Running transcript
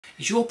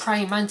Is your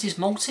praying mantis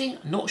molting?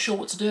 Not sure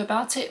what to do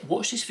about it?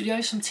 Watch this video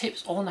for some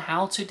tips on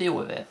how to deal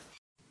with it.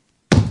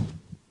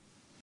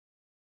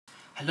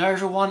 Hello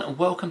everyone and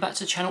welcome back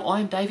to the channel.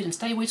 I'm David and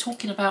today we're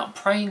talking about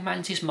praying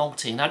mantis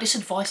molting. Now this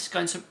advice is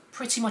going to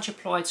pretty much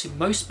apply to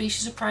most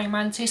species of praying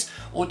mantis,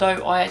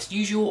 although as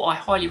usual I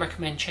highly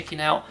recommend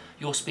checking out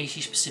your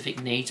species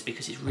specific needs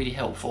because it's really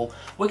helpful.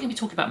 We're going to be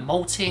talking about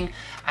molting,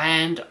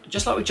 and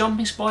just like with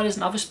jumping spiders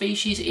and other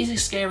species, it is a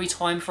scary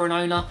time for an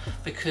owner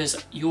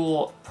because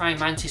your praying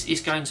mantis is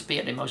going to be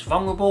at their most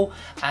vulnerable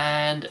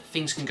and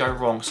things can go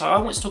wrong. So I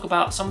want to talk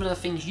about some of the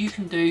things you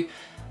can do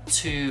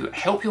to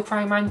help your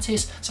praying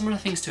mantis, some of the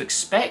things to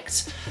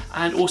expect,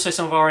 and also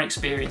some of our own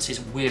experiences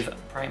with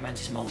praying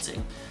mantis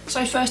molting.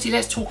 So firstly,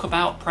 let's talk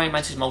about praying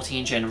mantis molting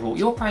in general.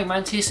 Your praying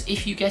mantis,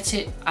 if you get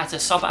it at a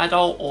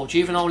sub-adult or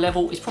juvenile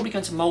level, is probably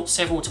going to molt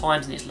several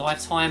times in its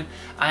lifetime,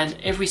 and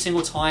every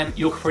single time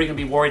you're probably going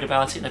to be worried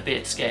about it and a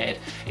bit scared.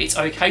 It's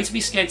okay to be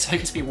scared, it's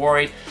okay to be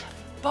worried,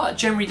 but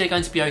generally they're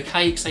going to be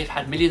okay because they've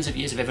had millions of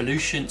years of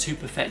evolution to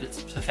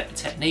perfect the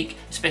technique,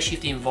 especially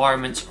if the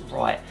environment's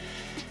right.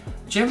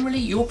 Generally,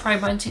 your praying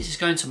mantis is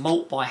going to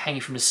molt by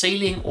hanging from the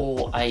ceiling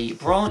or a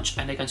branch,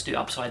 and they're going to do it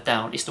upside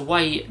down. It's the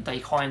way they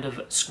kind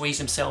of squeeze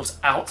themselves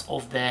out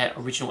of their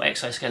original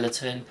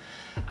exoskeleton,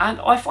 and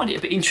I find it a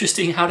bit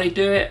interesting how they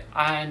do it,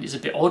 and it's a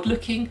bit odd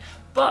looking,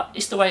 but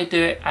it's the way they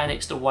do it and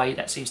it's the way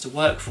that seems to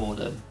work for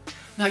them.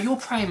 Now your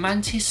praying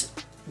mantis,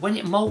 when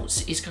it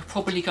molts, is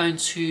probably going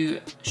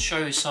to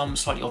show some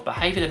slightly odd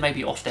behaviour. They may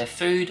be off their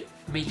food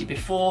immediately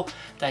before,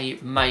 they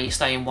may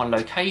stay in one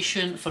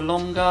location for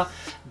longer,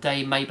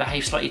 they may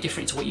behave slightly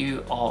different to what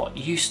you are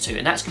used to,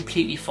 and that's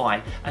completely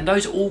fine. And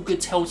those are all good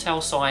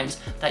telltale signs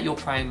that your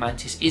praying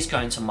mantis is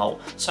going to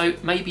molt. So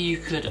maybe you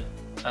could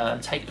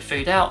take the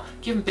food out,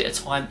 give them a bit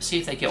of time, see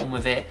if they get on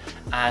with it,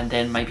 and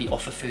then maybe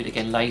offer food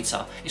again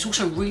later. It's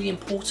also really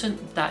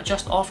important that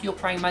just after your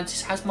praying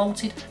mantis has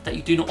molted, that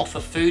you do not offer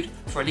food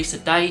for at least a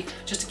day,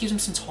 just to give them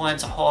some time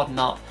to harden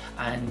up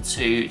and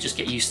to just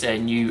get used to their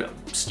new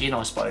skin,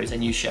 I suppose, their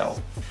new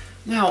shell.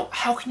 Now,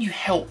 how can you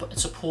help and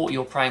support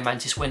your praying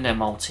mantis when they're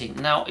molting?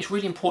 Now, it's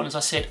really important, as I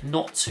said,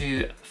 not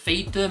to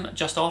feed them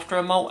just after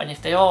a molt, and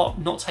if they are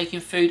not taking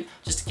food,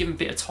 just to give them a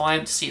bit of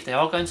time to see if they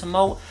are going to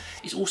molt.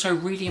 It's also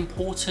really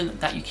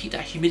important that you keep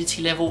that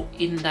humidity level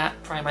in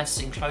that praying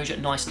mantis enclosure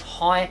nice and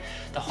high.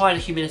 The higher the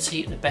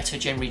humidity, the better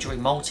generally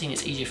during molting.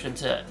 It's easier for them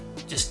to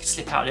just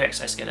slip out of their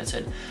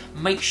exoskeleton.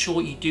 Make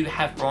sure you do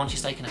have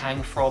branches they can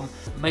hang from.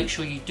 Make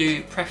sure you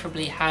do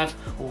preferably have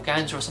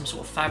organza or some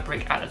sort of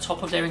fabric at the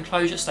top of their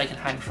enclosure so they can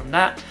hang from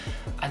that.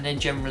 And then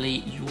generally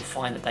you will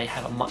find that they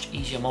have a much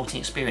easier molting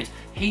experience.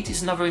 Heat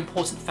is another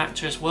important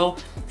factor as well.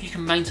 If you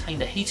can maintain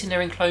the heat in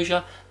their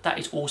enclosure, that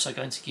is also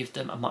going to give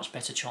them a much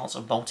better chance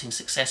of molting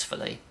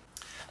successfully.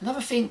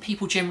 Another thing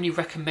people generally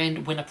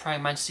recommend when a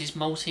praying mantis is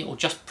molting, or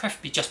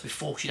preferably just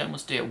before, because you don't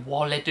want to do it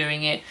while they're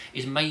doing it,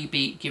 is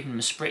maybe giving them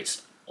a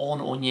spritz on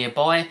or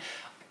nearby.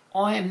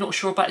 I am not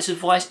sure about this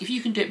advice. If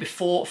you can do it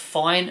before,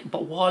 fine,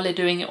 but while they're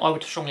doing it, I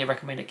would strongly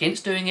recommend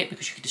against doing it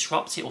because you could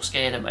disrupt it or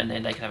scare them and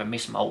then they can have a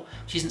mismolt,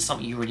 which isn't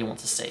something you really want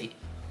to see.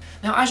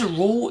 Now, as a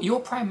rule, your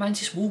praying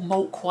mantis will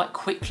molt quite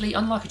quickly,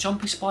 unlike a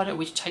jumping spider,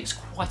 which takes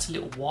quite a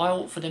little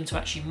while for them to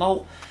actually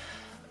molt.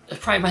 The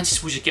praying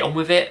mantis will just get on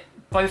with it.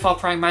 Both our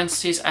praying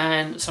mantises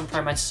and some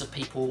praying mantises of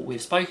people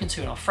we've spoken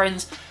to and our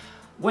friends,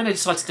 when they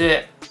decide to do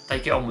it, they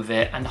get on with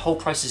it, and the whole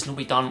process is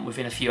normally done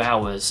within a few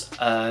hours.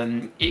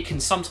 It can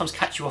sometimes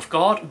catch you off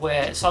guard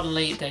where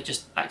suddenly they're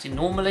just acting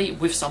normally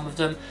with some of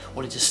them,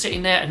 or they're just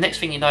sitting there, and next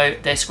thing you know,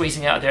 they're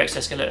squeezing out of their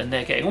exoskeleton and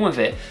they're getting on with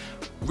it.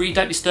 Really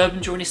don't disturb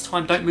them during this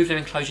time, don't move their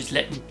enclosures,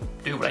 let them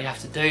do what they have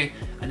to do,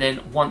 and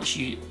then once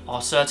you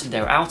are certain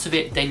they're out of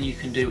it, then you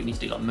can do what you need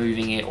to do, like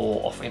moving it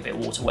or offering a bit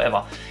of water,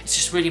 whatever. It's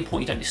just really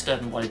important you don't disturb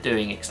them while they're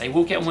doing it, because they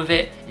will get on with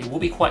it, it will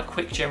be quite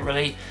quick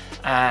generally,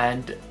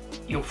 and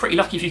you're pretty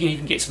lucky if you can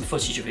even get some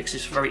footage of it because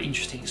it's a very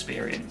interesting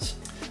experience.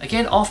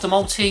 Again, after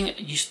molting,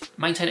 you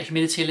maintain that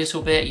humidity a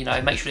little bit, you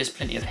know, make sure there's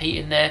plenty of heat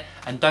in there,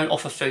 and don't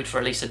offer food for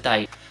at least a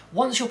day.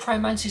 Once your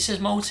praying mantis has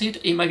molted,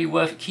 it may be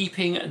worth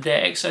keeping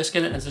their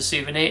exoskeleton as a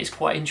souvenir. It's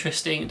quite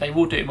interesting. They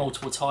will do it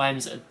multiple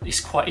times.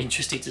 It's quite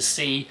interesting to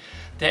see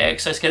their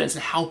exoskeletons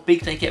and how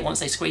big they get once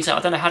they squeeze out.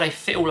 I don't know how they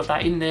fit all of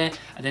that in there,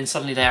 and then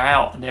suddenly they're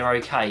out and they're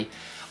okay.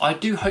 I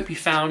do hope you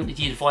found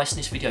the advice in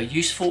this video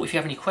useful. If you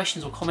have any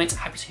questions or comments,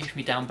 happy to hear from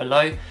me down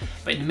below.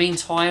 But in the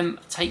meantime,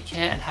 take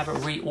care and have a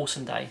really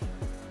awesome day.